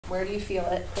Where do you feel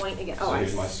it? Point again. So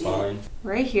here's my spine.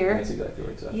 Right here. That's exactly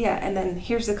where it's at. Yeah, and then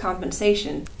here's the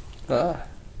compensation.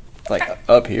 Like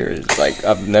up here is like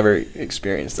I've never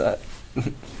experienced that.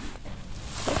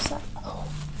 Oh.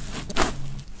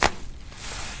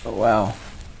 Oh wow.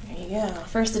 There you go.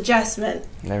 First adjustment.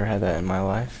 Never had that in my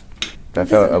life. That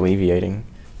felt alleviating.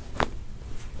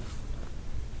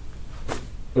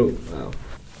 Oh, wow.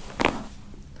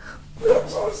 That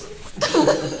was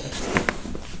awesome.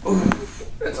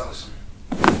 That's awesome.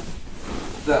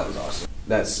 That was awesome.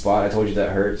 That spot I told you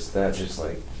that hurts, that just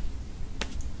like,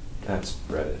 that's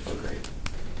breaded. Feel great.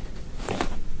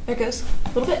 There it goes. A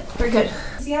little bit. Very good.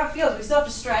 See how it feels. We still have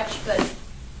to stretch, but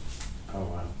Oh,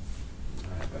 wow.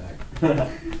 Right back.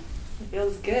 it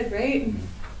feels good, right?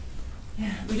 Mm-hmm.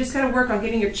 Yeah. We just gotta work on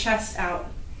getting your chest out.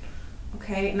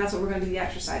 Okay, and that's what we're gonna do the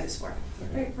exercises for.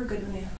 Okay. Right, we're good with you.